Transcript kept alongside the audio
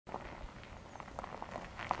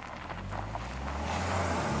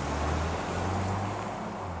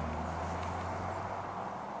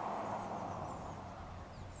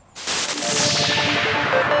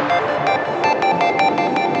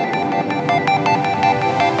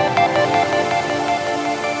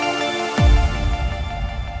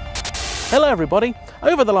Hello everybody.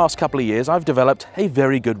 Over the last couple of years I've developed a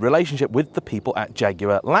very good relationship with the people at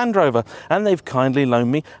Jaguar Land Rover, and they've kindly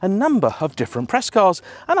loaned me a number of different press cars,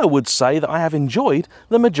 and I would say that I have enjoyed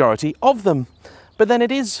the majority of them. But then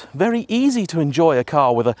it is very easy to enjoy a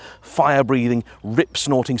car with a fire-breathing,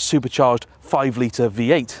 rip-snorting, supercharged 5-litre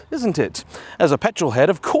V8, isn't it? As a petrol head,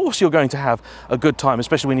 of course you're going to have a good time,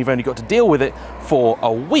 especially when you've only got to deal with it for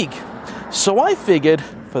a week. So I figured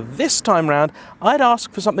for this time round, I'd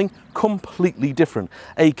ask for something completely different.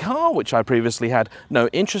 A car which I previously had no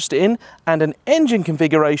interest in, and an engine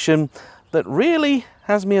configuration that really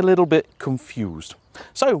has me a little bit confused.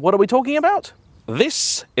 So what are we talking about?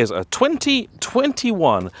 This is a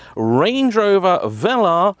 2021 Range Rover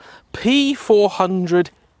Velar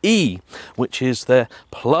P400e, which is their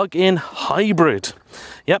plug-in hybrid.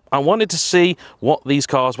 Yep, I wanted to see what these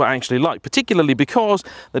cars were actually like, particularly because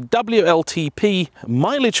the WLTP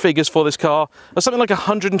mileage figures for this car are something like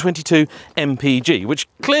 122 mpg, which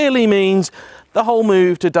clearly means the whole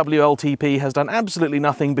move to WLTP has done absolutely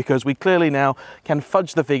nothing, because we clearly now can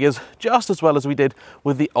fudge the figures just as well as we did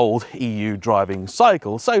with the old EU driving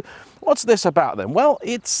cycle. So what's this about then? Well,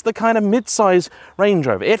 it's the kind of mid-size Range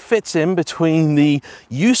Rover. It fits in between the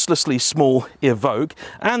uselessly small Evoque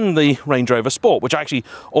and the Range Rover Sport, which I actually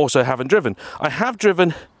also haven't driven. I have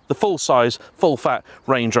driven the full-size, full-fat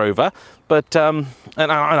Range Rover, but I loved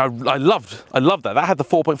that. That had the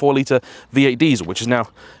 4.4 litre V8 diesel, which is now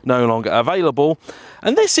no longer available.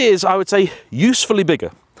 And this is, I would say, usefully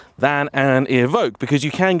bigger than an Evoque, because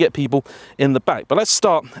you can get people in the back. But let's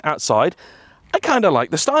start outside. I kind of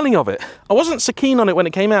like the styling of it. I wasn't so keen on it when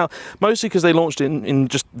it came out, mostly because they launched it in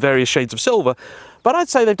just various shades of silver. But I'd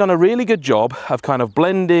say they've done a really good job of kind of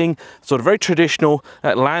blending sort of very traditional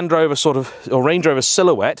Land Rover sort of, or Range Rover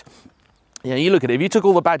silhouette. Yeah, you look at it, if you took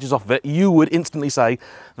all the badges off of it, you would instantly say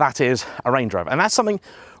that is a Range Rover. And that's something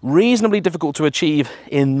reasonably difficult to achieve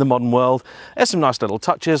in the modern world. There's some nice little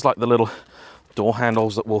touches, like the little door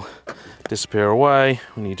handles that will disappear away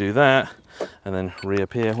when you do that, and then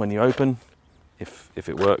reappear when you open. If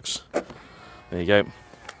it works. There you go.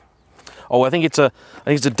 Oh, I think it's a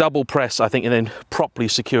double press, I think, and then properly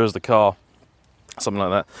secures the car, something like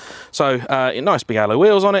that. So nice big alloy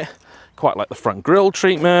wheels on it. Quite like the front grille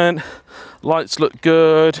treatment. Lights look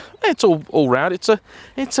good. It's all round.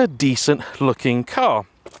 It's a decent looking car.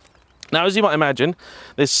 Now, as you might imagine,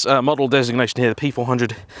 this model designation here, the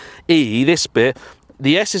P400e, this bit,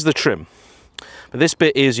 the S is the trim. But this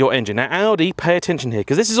bit is your engine. Now Audi, pay attention here,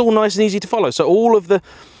 because this is all nice and easy to follow. So all of the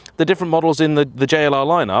different models in the JLR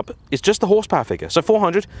lineup is just the horsepower figure. So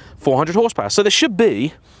 400 horsepower. So this should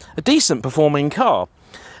be a decent performing car.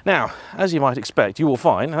 Now, as you might expect, you will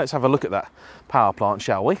find, let's have a look at that power plant,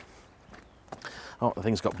 shall we? Oh, the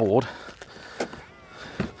thing's got bored.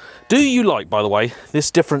 Do you like, by the way,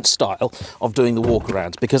 this different style of doing the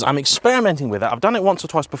walkarounds? Because I'm experimenting with it. I've done it once or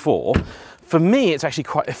twice before. For me, it's actually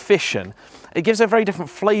quite efficient. It gives a very different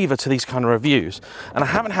flavour to these kind of reviews. And I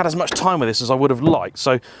haven't had as much time with this as I would have liked.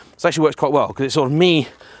 So this actually works quite well, because it's sort of me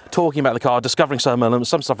talking about the car, discovering some elements,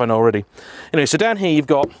 some stuff I know already. Anyway, so down here you've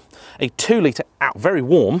got a 2-litre, very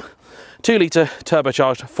warm, 2-litre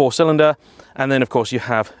turbocharged 4-cylinder. And then, of course, you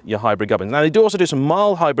have your hybrid gubbins. Now, they do also do some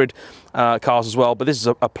mild hybrid cars as well, but this is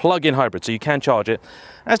a plug-in hybrid, so you can charge it.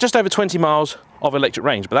 That's just over 20 miles of electric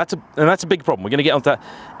range, but that's a big problem. We're going to get onto that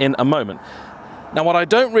in a moment. Now, what I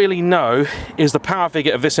don't really know is the power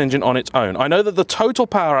figure of this engine on its own. I know that the total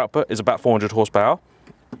power output is about 400 horsepower,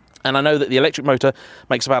 and I know that the electric motor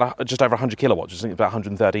makes about just over 100 kilowatts, I think it's about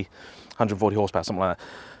 130, 140 horsepower, something like that.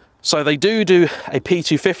 So they do a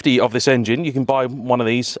P250 of this engine. You can buy one of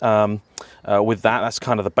these with that. That's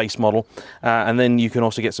kind of the base model. And then you can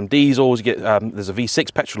also get some diesels. You get there's a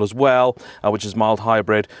V6 petrol as well, which is mild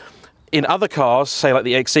hybrid. In other cars, say like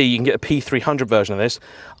the XE, you can get a P300 version of this.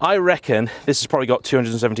 I reckon this has probably got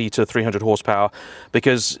 270 to 300 horsepower,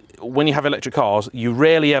 because when you have electric cars, you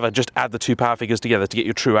rarely ever just add the two power figures together to get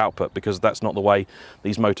your true output, because that's not the way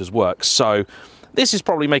these motors work. So this is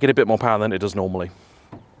probably making a bit more power than it does normally.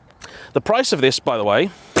 The price of this, by the way,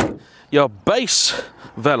 your base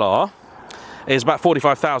Velar is about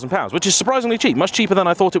 £45,000, which is surprisingly cheap, much cheaper than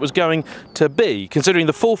I thought it was going to be, considering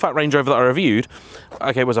the full-fat Range Rover that I reviewed,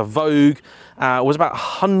 okay, was a Vogue, was about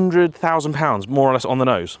 £100,000, more or less on the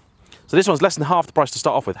nose. So this one's less than half the price to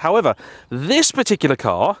start off with. However, this particular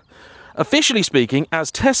car, officially speaking,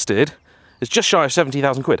 as tested, is just shy of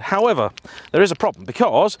 70,000 quid. However, there is a problem,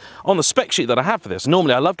 because on the spec sheet that I have for this,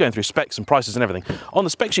 normally I love going through specs and prices and everything, on the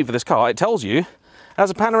spec sheet for this car, it tells you it has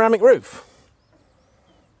a panoramic roof.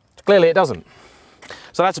 Clearly it doesn't.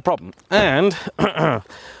 So that's a problem. And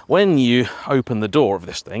when you open the door of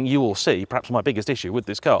this thing, you will see perhaps my biggest issue with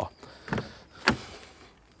this car.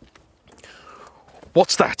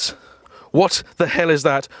 What's that? What the hell is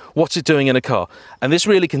that? What's it doing in a car? And this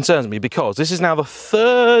really concerns me because this is now the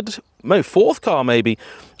fourth car maybe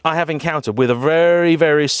I have encountered with a very,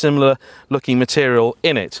 very similar looking material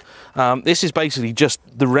in it. This is basically just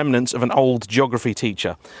the remnants of an old geography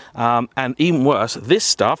teacher. And even worse, this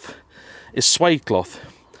stuff is suede cloth.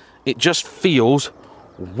 It just feels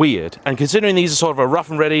weird. And considering these are sort of a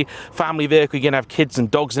rough and ready family vehicle, you're gonna have kids and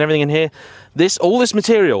dogs and everything in here, all this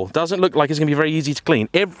material doesn't look like it's gonna be very easy to clean.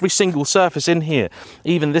 Every single surface in here,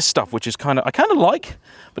 even this stuff, which is I kind of like,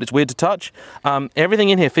 but it's weird to touch. Everything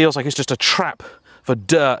in here feels like it's just a trap for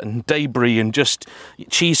dirt and debris and just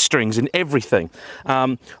cheese strings and everything.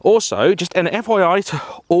 Also, just an FYI to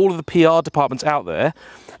all of the PR departments out there,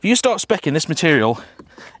 if you start speccing this material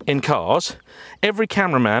in cars, every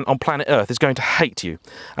cameraman on planet Earth is going to hate you.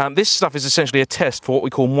 This stuff is essentially a test for what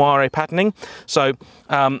we call moire patterning. So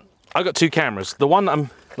I've got two cameras. The one that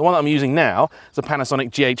I'm using now is a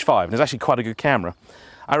Panasonic GH5, and it's actually quite a good camera.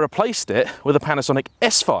 I replaced it with a Panasonic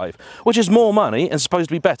S5, which is more money and supposed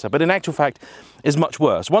to be better, but in actual fact is much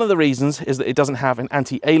worse. One of the reasons is that it doesn't have an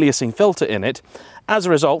anti-aliasing filter in it. As a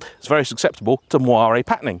result, it's very susceptible to moire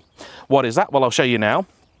patterning. What is that? Well, I'll show you now.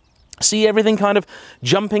 See everything kind of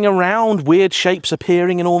jumping around, weird shapes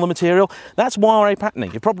appearing in all the material? That's moire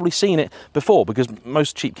patterning. You've probably seen it before because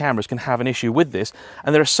most cheap cameras can have an issue with this,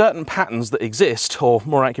 and there are certain patterns that exist, or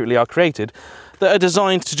more accurately are created, that are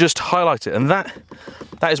designed to just highlight it, and that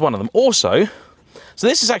is one of them. Also, so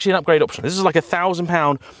this is actually an upgrade option. This is like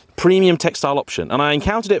 £1,000 premium textile option, and I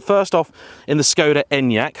encountered it first off in the Skoda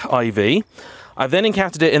Enyaq IV. I've then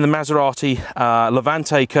encountered it in the Maserati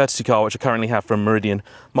Levante courtesy car, which I currently have from Meridian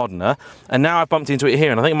Modena, and now I've bumped into it here,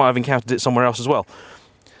 and I think I might have encountered it somewhere else as well.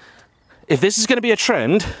 If this is going to be a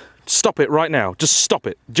trend, stop it right now. Just stop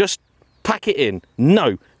it. Just pack it in.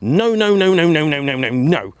 No. No, no, no, no, no, no, no, no,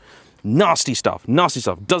 no. Nasty stuff. Nasty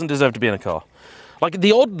stuff. Doesn't deserve to be in a car. Like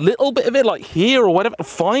the odd little bit of it, like here or whatever,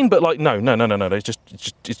 fine, but like no. It's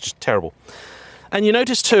just terrible. And you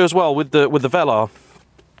notice too as well with the Velar,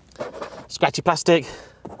 scratchy plastic,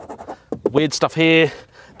 weird stuff here,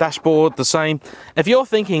 dashboard the same. If you're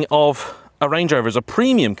thinking of a Range Rover as a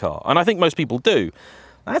premium car, and I think most people do,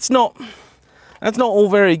 that's not all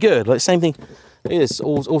very good. Like same thing. It is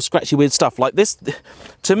all scratchy weird stuff like this.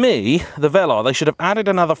 To me, the Velar, they should have added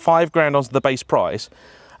another £5 onto the base price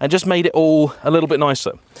and just made it all a little bit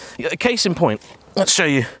nicer. Case in point, let's show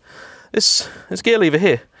you this gear lever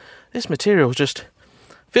here. This material just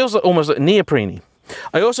feels like almost like neoprene.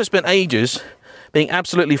 I also spent ages being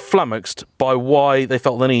absolutely flummoxed by why they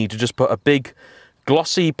felt the need to just put a big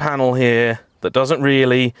glossy panel here that doesn't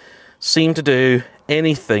really seem to do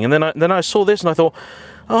anything. And then I saw this and I thought,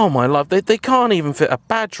 oh my love, they can't even fit a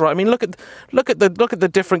badge right. I mean, look at the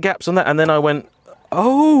different gaps on that. And then I went,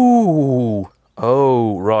 oh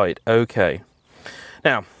right, okay.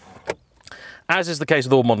 Now, as is the case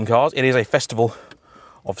with all modern cars, it is a festival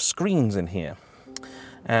of screens in here.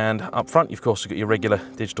 And up front, you've of course got your regular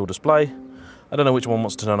digital display. I don't know which one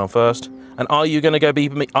wants to turn on first. And are you going to go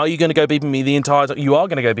beeping me? Are you going to go beeping me the entire time? You are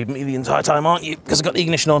going to go beeping me the entire time, aren't you? Because I've got the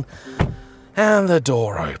ignition on. And the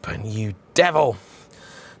door open, you devil.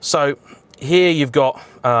 So here you've got,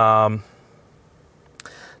 so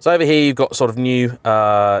over here you've got sort of new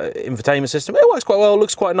infotainment system. It works quite well,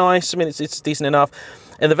 looks quite nice. I mean, it's decent enough.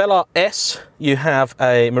 In the Velar S, you have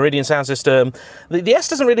a Meridian sound system. The S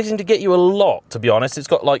doesn't really seem to get you a lot, to be honest. It's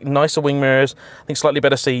got like nicer wing mirrors, I think slightly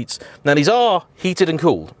better seats. Now these are heated and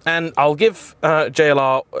cooled, and I'll give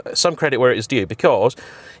JLR some credit where it is due, because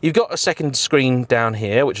you've got a second screen down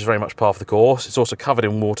here, which is very much par for the course. It's also covered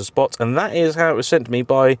in water spots, and that is how it was sent to me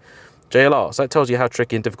by JLR. So that tells you how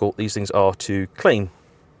tricky and difficult these things are to clean.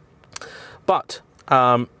 But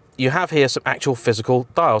you have here some actual physical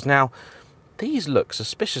dials. Now, these look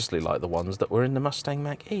suspiciously like the ones that were in the Mustang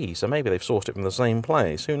Mach-E, so maybe they've sourced it from the same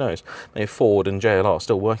place, who knows? Maybe Ford and JLR are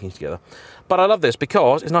still working together. But I love this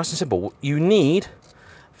because it's nice and simple. You need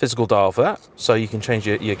a physical dial for that, so you can change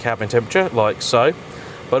your cabin temperature, like so.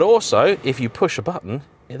 But also, if you push a button,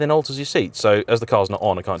 it then alters your seat. So as the car's not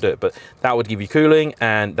on, I can't do it, but that would give you cooling,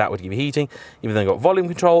 and that would give you heating. You've then got volume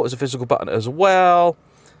control as a physical button as well.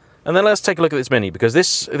 And then let's take a look at this menu, because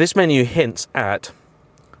this menu hints at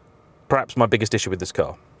perhaps my biggest issue with this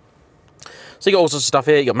car. So you got all sorts of stuff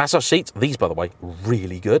here. You got massage seats. These, by the way,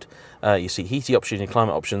 really good. You see heating options, your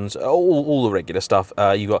climate options, all the regular stuff.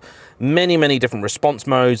 You got many different response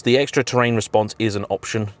modes. The extra terrain response is an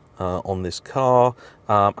option on this car.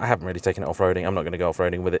 I haven't really taken it off-roading. I'm not going to go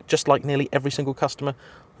off-roading with it, just like nearly every single customer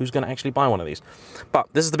who's going to actually buy one of these. But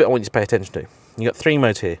this is the bit I want you to pay attention to. You've got 3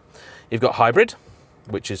 modes here. You've got hybrid,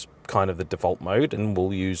 which is kind of the default mode, and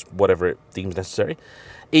will use whatever it deems necessary.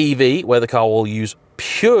 EV, where the car will use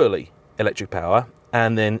purely electric power,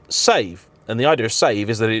 and then save. And the idea of save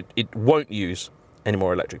is that it won't use any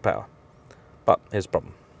more electric power. But here's the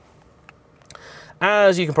problem.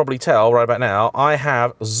 As you can probably tell right about now, I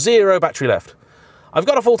have 0 battery left. I've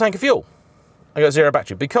got a full tank of fuel. I got 0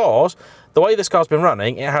 battery because the way this car's been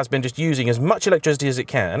running, it has been just using as much electricity as it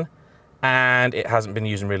can, and it hasn't been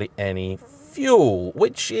using really any fuel,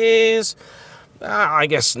 which is, I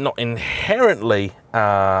guess, not inherently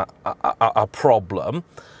a problem,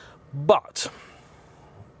 but,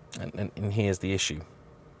 and here's the issue.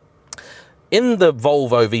 In the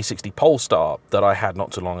Volvo V60 Polestar that I had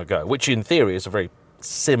not too long ago, which in theory is a very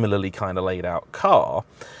similarly kind of laid out car,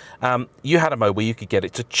 you had a mode where you could get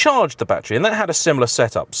it to charge the battery, and that had a similar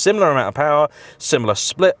setup, similar amount of power, similar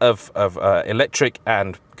split of electric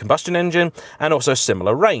and combustion engine, and also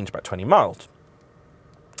similar range, about 20 miles.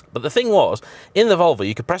 But the thing was, in the Volvo,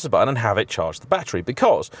 you could press a button and have it charge the battery,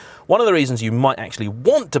 because one of the reasons you might actually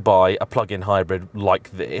want to buy a plug-in hybrid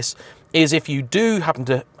like this is if you do happen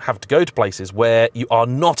to have to go to places where you are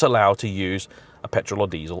not allowed to use a petrol or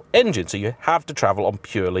diesel engine. So you have to travel on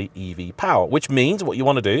purely EV power, which means what you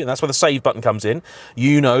want to do, and that's where the save button comes in,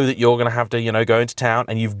 you know that you're going to have to, you know, go into town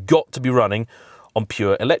and you've got to be running on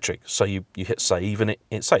pure electric. So you hit save and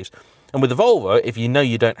it saves. And with the Volvo, if you know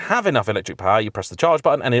you don't have enough electric power, you press the charge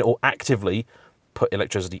button and it will actively put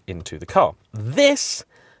electricity into the car. This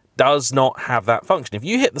does not have that function. If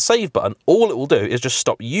you hit the save button, all it will do is just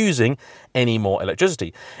stop using any more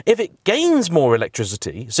electricity. If it gains more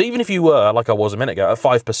electricity, so even if you were, like I was a minute ago, at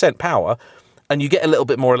 5% power, and you get a little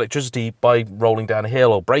bit more electricity by rolling down a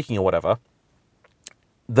hill or braking or whatever,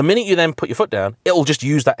 the minute you then put your foot down, it'll just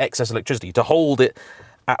use that excess electricity to hold it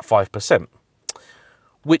at 5%.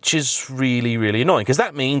 Which is really, really annoying, because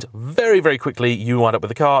that means very, very quickly you wind up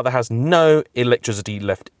with a car that has no electricity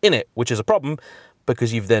left in it, which is a problem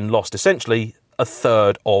because you've then lost essentially a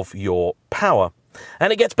third of your power.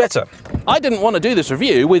 And it gets better. I didn't want to do this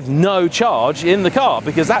review with no charge in the car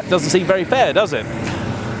because that doesn't seem very fair, does it?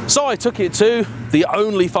 So I took it to the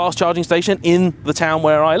only fast charging station in the town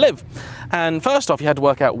where I live. And first off, you had to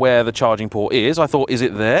work out where the charging port is. I thought, is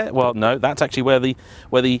it there? Well, no, that's actually where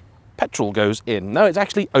the petrol goes in. No, it's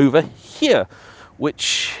actually over here,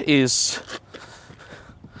 which is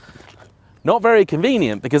not very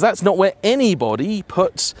convenient because that's not where anybody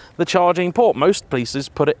puts the charging port. Most places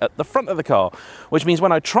put it at the front of the car, which means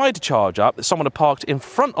when I tried to charge up, someone had parked in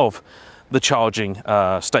front of the charging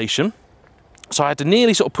station. So I had to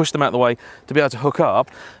nearly sort of push them out of the way to be able to hook up.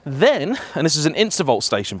 Then, and this is an Instavolt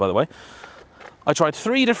station, by the way, I tried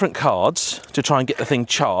 3 different cards to try and get the thing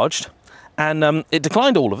charged. And it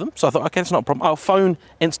declined all of them, so I thought, okay, it's not a problem. I'll phone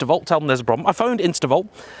Instavolt, tell them there's a problem. I phoned Instavolt,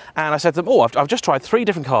 and I said to them, oh, I've just tried 3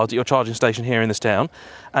 different cards at your charging station here in this town,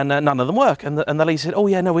 and none of them work. And the lady said, oh,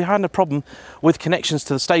 yeah, no, we're having a problem with connections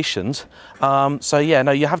to the stations. So, yeah,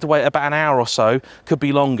 no, you have to wait about an hour or so, could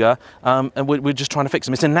be longer, and we're just trying to fix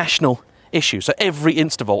them. It's a national issue, so every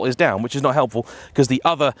Instavolt is down, which is not helpful because the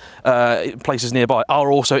other places nearby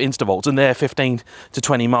are also Instavolts, and they're 15 to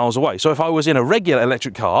 20 miles away. So if I was in a regular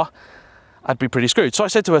electric car, I'd be pretty screwed. So I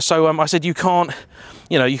said to her, so I said, you can't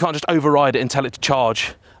just override it and tell it to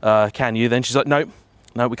charge, can you? Then she's like,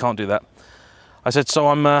 no, we can't do that. I said, so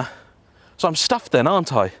I'm stuffed then,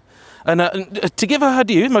 aren't I? And to give her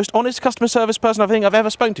due, most honest customer service person I think I've ever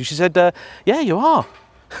spoken to, she said, yeah, you are.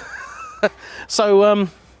 So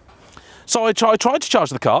I tried to charge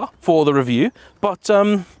the car for the review, but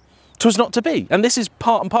 'twas not to be. And this is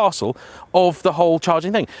part and parcel of the whole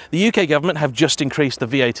charging thing. The UK government have just increased the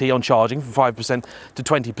VAT on charging from 5% to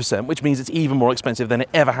 20%, which means it's even more expensive than it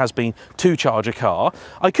ever has been to charge a car.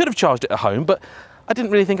 I could have charged it at home, but I didn't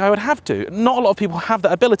really think I would have to. Not a lot of people have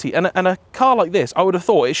that ability. And a car like this, I would have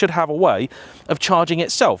thought it should have a way of charging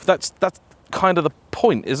itself. That's kind of the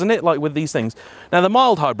point, isn't it? Like with these things. Now the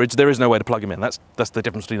mild hybrids, there is no way to plug them in. That's the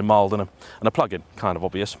difference between a mild and a plug-in, kind of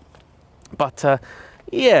obvious. But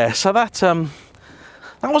yeah, so that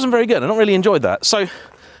wasn't very good. I not really enjoyed that. So a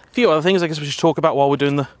few other things I guess we should talk about while we're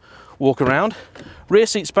doing the walk around. Rear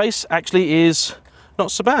seat space actually is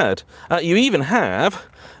not so bad. You even have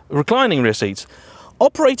reclining rear seats,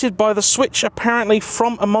 operated by the switch apparently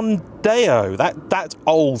from a Mondeo. That's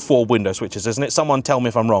old 4-window switches, isn't it? Someone tell me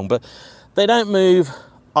if I'm wrong, but they don't move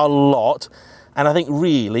a lot. And I think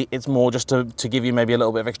really it's more just to give you maybe a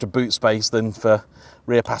little bit of extra boot space than for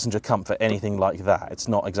rear passenger comfort, anything like that. It's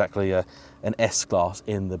not exactly an S-Class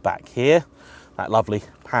in the back here. That lovely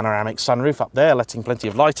panoramic sunroof up there, letting plenty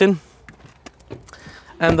of light in.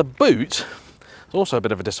 And the boot is also a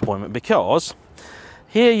bit of a disappointment because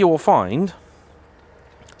here you will find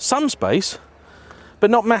some space, but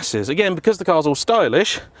not masses. Again, because the car's all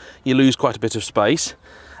stylish, you lose quite a bit of space.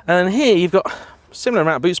 And here you've got a similar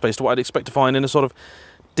amount of boot space to what I'd expect to find in a sort of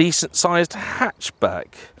decent sized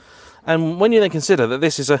hatchback. And when you then consider that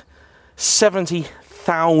this is a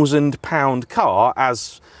 £70,000 car,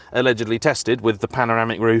 as allegedly tested with the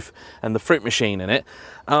panoramic roof and the fruit machine in it,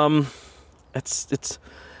 it's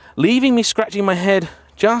leaving me scratching my head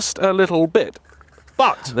just a little bit.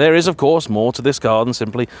 But there is, of course, more to this car than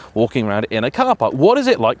simply walking around in a car park. What is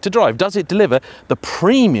it like to drive? Does it deliver the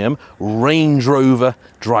premium Range Rover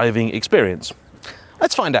driving experience?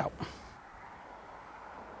 Let's find out.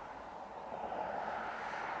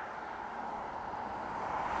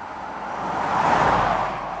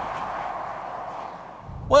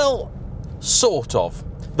 Well, sort of.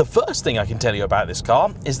 The first thing I can tell you about this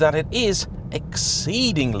car is that it is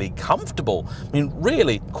exceedingly comfortable. I mean,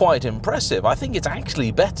 really quite impressive. I think it's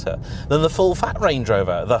actually better than the full-fat Range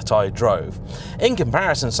Rover that I drove. In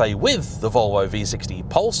comparison, say, with the Volvo V60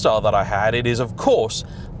 Polestar that I had, it is, of course,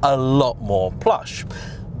 a lot more plush.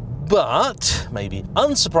 But, maybe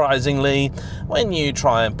unsurprisingly, when you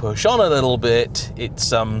try and push on a little bit,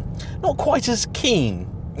 it's not quite as keen.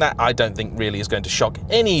 That I don't think really is going to shock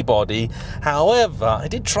anybody. However, I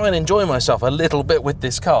did try and enjoy myself a little bit with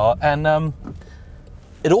this car, and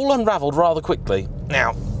it all unraveled rather quickly.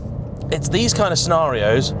 Now, it's these kind of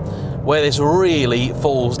scenarios where this really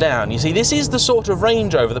falls down. You see, this is the sort of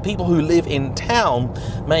Range Rover that people who live in town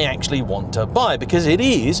may actually want to buy, because it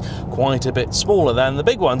is quite a bit smaller than the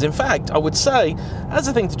big ones. In fact, I would say, as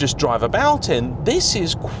a thing to just drive about in, this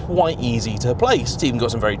is quite easy to place. It's even got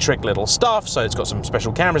some very trick little stuff, so it's got some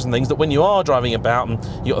special cameras and things that when you are driving about and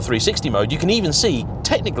you've got a 360 mode, you can even see,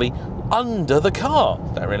 technically, under the car.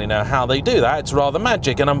 Don't really know how they do that. It's rather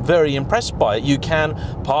magic, and I'm very impressed by it. You can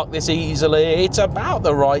park this easily. It's about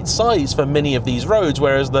the right size for many of these roads,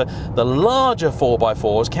 whereas the larger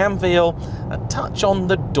 4x4s can feel a touch on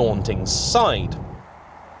the daunting side.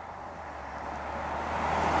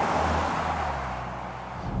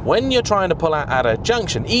 When you're trying to pull out at a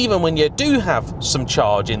junction, even when you do have some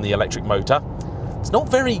charge in the electric motor, it's not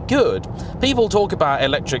very good. People talk about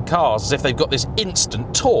electric cars as if they've got this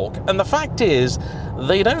instant torque, and the fact is,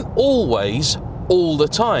 they don't always, all the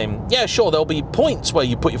time. Yeah, sure, there'll be points where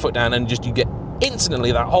you put your foot down and just you get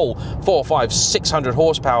instantly that whole 400, 500, 600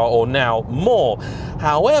 horsepower or now more.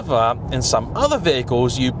 However, in some other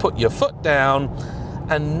vehicles, you put your foot down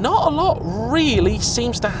and not a lot really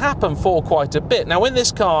seems to happen for quite a bit. Now, when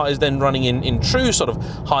this car is then running in true sort of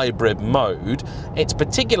hybrid mode, it's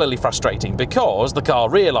particularly frustrating because the car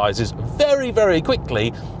realizes very, very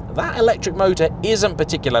quickly that electric motor isn't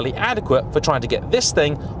particularly adequate for trying to get this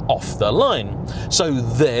thing off the line. So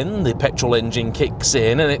then the petrol engine kicks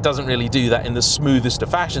in, and it doesn't really do that in the smoothest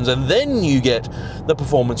of fashions, and then you get the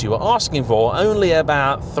performance you were asking for only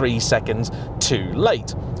about 3 seconds too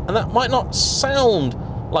late. And that might not sound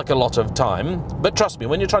like a lot of time, but trust me,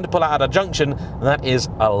 when you're trying to pull out at a junction, that is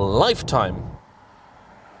a lifetime.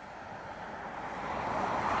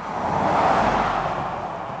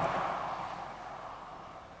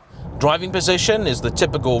 Driving position is the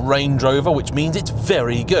typical Range Rover, which means it's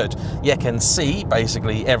very good. You can see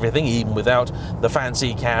basically everything, even without the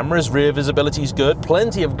fancy cameras. Rear visibility is good,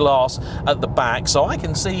 plenty of glass at the back, so I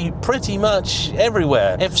can see pretty much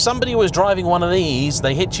everywhere. If somebody was driving one of these,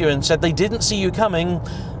 they hit you and said they didn't see you coming,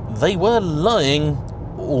 they were lying,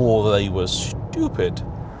 or they were stupid.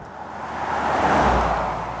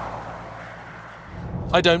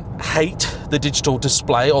 I don't hate the digital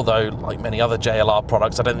display, although like many other JLR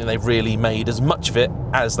products, I don't think they've really made as much of it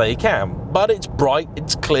as they can. But it's bright,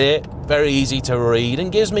 it's clear, very easy to read,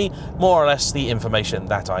 and gives me more or less the information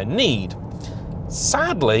that I need.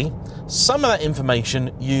 Sadly, some of that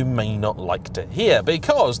information you may not like to hear,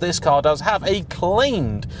 because this car does have a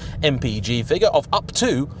claimed MPG figure of up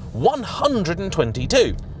to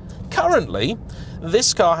 122. Currently,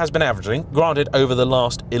 this car has been averaging, granted over the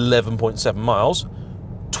last 11.7 miles,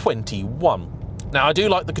 21. Now, I do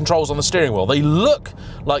like the controls on the steering wheel. They look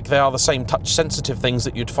like they are the same touch-sensitive things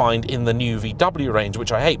that you'd find in the new VW range,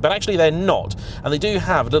 which I hate, but actually they're not. And they do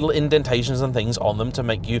have little indentations and things on them to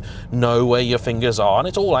make you know where your fingers are, and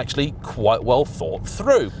it's all actually quite well thought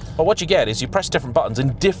through. But what you get is you press different buttons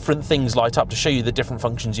and different things light up to show you the different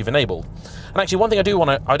functions you've enabled. And actually, one thing I do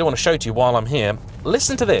want to show to you while I'm here,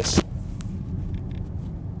 listen to this.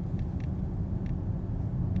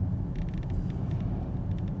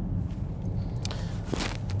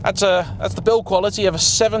 That's the build quality of a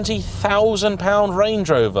 £70,000 Range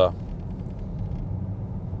Rover.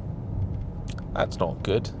 That's not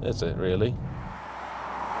good, is it, really?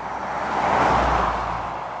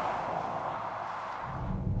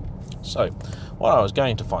 So what I was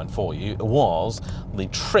going to find for you was the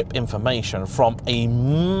trip information from a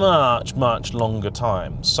much longer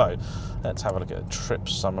time. So let's have a look at a trip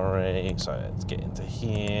summary. So let's get into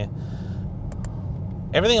here.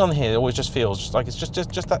 Everything on here always just feels just like it's just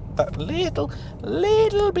that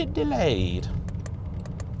little bit delayed.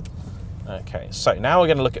 Okay, so now we're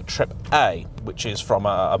going to look at trip A, which is from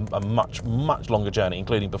a much longer journey,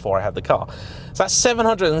 including before I had the car. So that's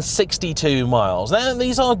 762 miles. Now,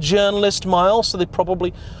 these are journalist miles, so they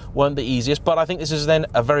probably weren't the easiest, but I think this is then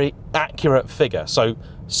a very accurate figure. So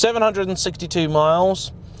 762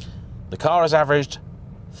 miles, the car has averaged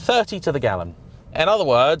 30 to the gallon. In other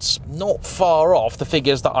words, not far off the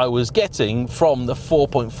figures that I was getting from the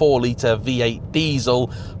 4.4 litre V8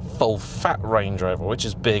 diesel full fat Range Rover, which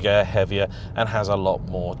is bigger, heavier, and has a lot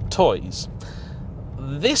more toys.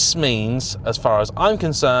 This means, as far as I'm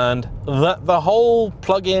concerned, that the whole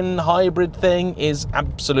plug-in hybrid thing is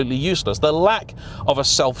absolutely useless. The lack of a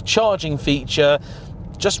self-charging feature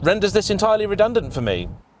just renders this entirely redundant for me.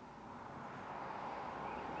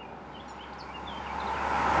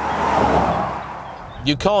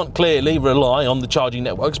 You can't clearly rely on the charging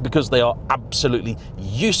networks because they are absolutely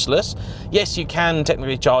useless. Yes, you can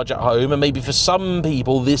technically charge at home, and maybe for some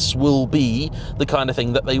people this will be the kind of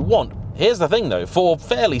thing that they want. Here's the thing though, for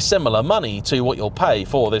fairly similar money to what you'll pay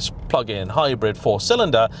for this plug-in hybrid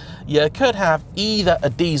 4-cylinder, you could have either a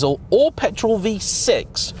diesel or petrol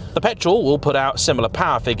V6. The petrol will put out similar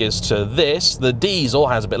power figures to this. The diesel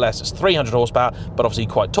has a bit less, it's 300 horsepower, but obviously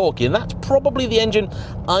quite torquey, and that's probably the engine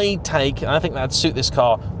I'd take, and I think that'd suit this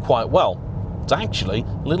car quite well. It's actually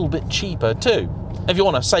a little bit cheaper too. If you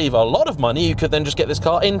want to save a lot of money, you could then just get this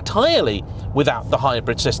car entirely without the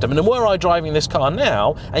hybrid system. And were I driving this car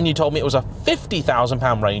now, and you told me it was a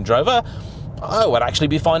 £50,000 Range Rover, I would actually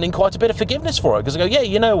be finding quite a bit of forgiveness for it, because I go, yeah,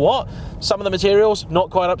 you know what? Some of the materials,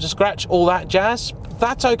 not quite up to scratch, all that jazz.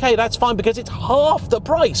 That's okay, that's fine, because it's half the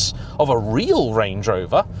price of a real Range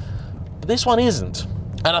Rover. But this one isn't.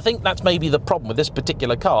 And I think that's maybe the problem with this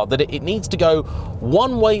particular car, that it needs to go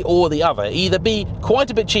one way or the other. Either be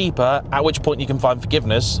quite a bit cheaper, at which point you can find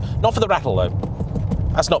forgiveness, not for the rattle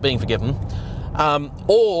though, that's not being forgiven,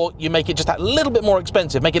 or you make it just that little bit more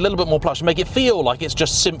expensive, make it a little bit more plush, and make it feel like it's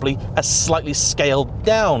just simply a slightly scaled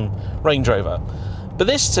down Range Rover. But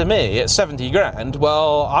this, to me, at 70 grand,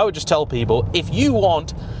 well, I would just tell people, if you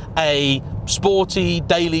want a sporty,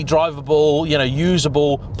 daily drivable, you know,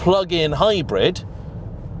 usable plug-in hybrid,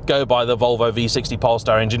 go buy the Volvo V60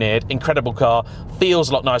 Polestar engineered, incredible car, feels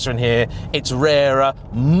a lot nicer in here, it's rarer,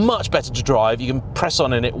 much better to drive, you can press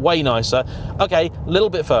on in it way nicer. Okay, a little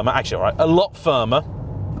bit firmer, actually, all right, a lot firmer,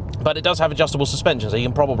 but it does have adjustable suspension, so you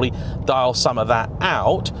can probably dial some of that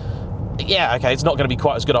out. Yeah, okay, it's not going to be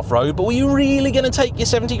quite as good off-road, but were you really going to take your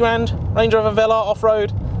 70 grand Range Rover Velar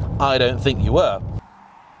off-road? I don't think you were.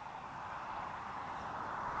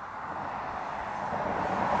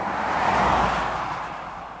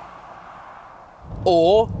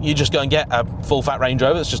 Or you just go and get a full fat Range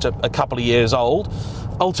Rover that's just a couple of years old.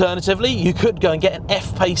 Alternatively, you could go and get an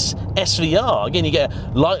F-Pace SVR. Again, you get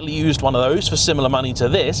a lightly used one of those for similar money to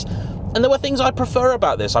this. And there were things I prefer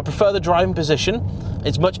about this. I prefer the driving position.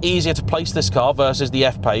 It's much easier to place this car versus the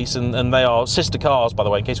F-Pace, and they are sister cars, by the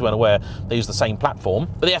way, in case you weren't aware, they use the same platform.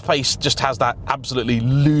 But the F-Pace just has that absolutely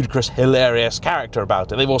ludicrous, hilarious character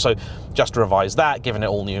about it. They've also just revised that, given it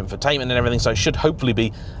all new infotainment and everything, so it should hopefully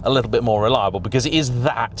be a little bit more reliable, because it is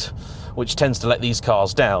that which tends to let these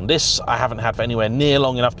cars down. This I haven't had for anywhere near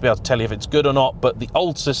long enough to be able to tell you if it's good or not, but the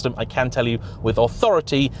old system, I can tell you with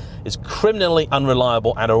authority, is criminally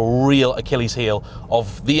unreliable and a real Achilles heel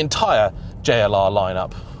of the entire JLR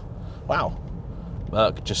lineup. Wow,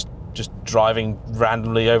 Merc just driving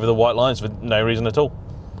randomly over the white lines for no reason at all,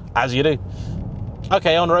 as you do.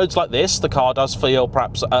 Okay, on roads like this, the car does feel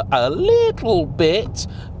perhaps a little bit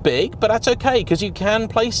big, but that's okay, because you can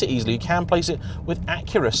place it easily, you can place it with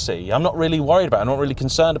accuracy. I'm not really worried about it, I'm not really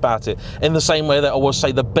concerned about it, in the same way that I was,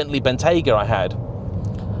 say, the Bentley Bentayga I had.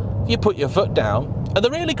 You put your foot down, and the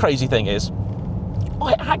really crazy thing is,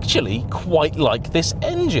 I actually quite like this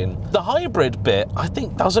engine. The hybrid bit, I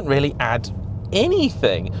think, doesn't really add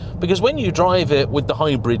anything, because when you drive it with the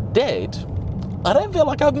hybrid dead, I don't feel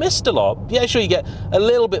like I've missed a lot. Yeah, sure, you get a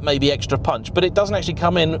little bit maybe extra punch, but it doesn't actually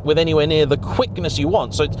come in with anywhere near the quickness you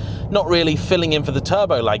want, so it's not really filling in for the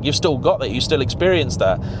turbo lag. You've still got that, you still experience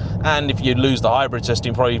that. And if you lose the hybrid system,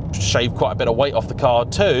 you probably shave quite a bit of weight off the car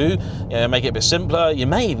too, you know, make it a bit simpler. You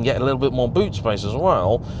may even get a little bit more boot space as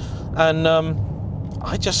well. And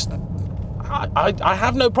I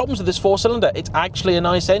have no problems with this 4-cylinder. It's actually a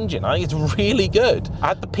nice engine. I think it's really good. I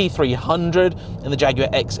had the P300 in the Jaguar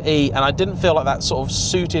XE, and I didn't feel like that sort of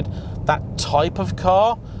suited that type of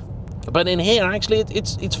car. But in here, actually,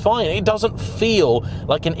 it's fine. It doesn't feel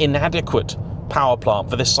like an inadequate power plant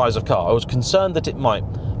for this size of car. I was concerned that it might,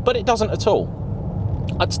 but it doesn't at all.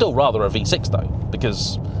 I'd still rather a V6 though,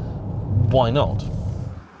 because why not?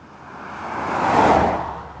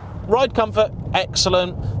 Ride comfort,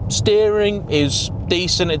 excellent. Steering is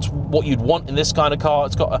decent. It's what you'd want in this kind of car.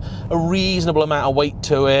 It's got a reasonable amount of weight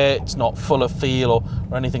to it. It's not full of feel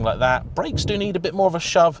or anything like that. Brakes do need a bit more of a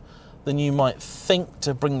shove than you might think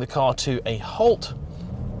to bring the car to a halt.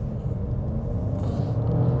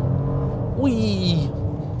 Whee!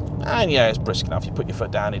 And yeah, it's brisk enough. You put your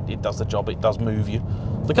foot down, it does the job, it does move you.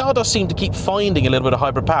 The car does seem to keep finding a little bit of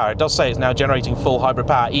hybrid power. It does say it's now generating full hybrid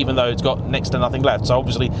power, even though it's got next to nothing left. So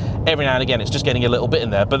obviously, every now and again, it's just getting a little bit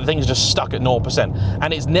in there, but the thing is just stuck at 0%.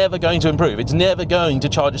 And it's never going to improve. It's never going to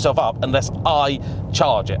charge itself up unless I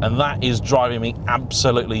charge it. And that is driving me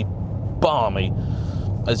absolutely balmy,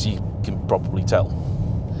 as you can probably tell.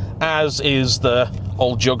 As is the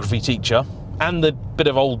old geography teacher, and the bit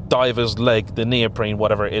of old diver's leg, the neoprene,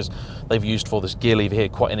 whatever it is, they've used for this gear lever here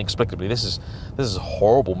quite inexplicably. This is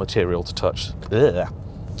horrible material to touch. Ugh.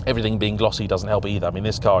 Everything being glossy doesn't help either. I mean,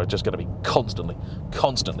 this car is just going to be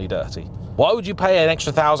constantly dirty. Why would you pay an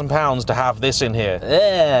extra £1,000 to have this in here?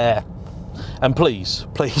 Ugh. And please,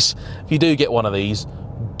 if you do get one of these,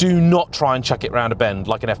 do not try and chuck it round a bend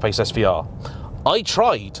like an F-Pace SVR. I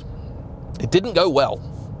tried. It didn't go well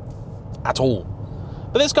at all.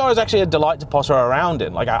 But this car is actually a delight to potter around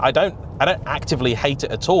in. Like, I don't actively hate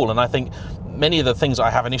it at all, and I think many of the things I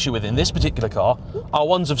have an issue with in this particular car are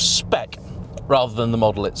ones of spec rather than the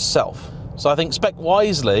model itself. So I think spec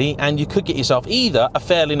wisely, and you could get yourself either a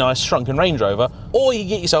fairly nice shrunken Range Rover, or you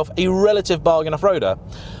get yourself a relative bargain off-roader.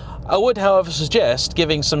 I would, however, suggest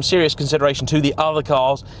giving some serious consideration to the other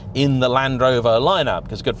cars in the Land Rover lineup,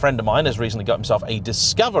 because a good friend of mine has recently got himself a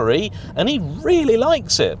Discovery, and he really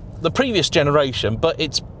likes it. The previous generation, but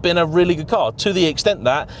it's been a really good car, to the extent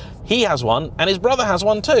that he has one, and his brother has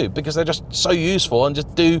one too, because they're just so useful and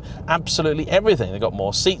just do absolutely everything. They've got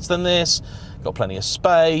more seats than this, got plenty of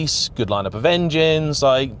space, good lineup of engines,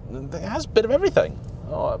 like, it has a bit of everything.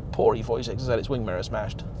 Oh, poor E46 has had its wing mirror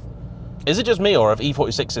smashed. Is it just me, or have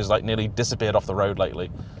E46s like nearly disappeared off the road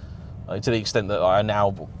lately? Like, to the extent that I'm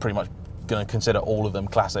now pretty much going to consider all of them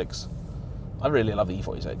classics. I really love the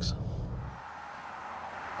E46.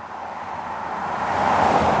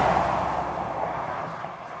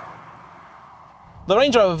 The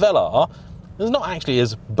Range Rover Velar is not actually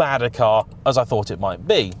as bad a car as I thought it might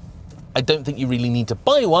be. I don't think you really need to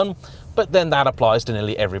buy one, but then that applies to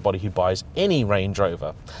nearly everybody who buys any Range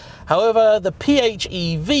Rover. However, the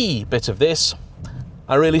PHEV bit of this,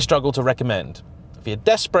 I really struggle to recommend. If you're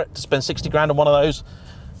desperate to spend 60 grand on one of those,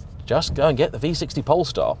 just go and get the V60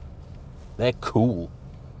 Polestar. They're cool.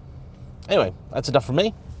 Anyway, that's enough from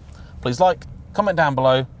me. Please like, comment down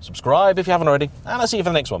below, subscribe if you haven't already, and I'll see you for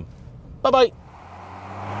the next one. Bye-bye.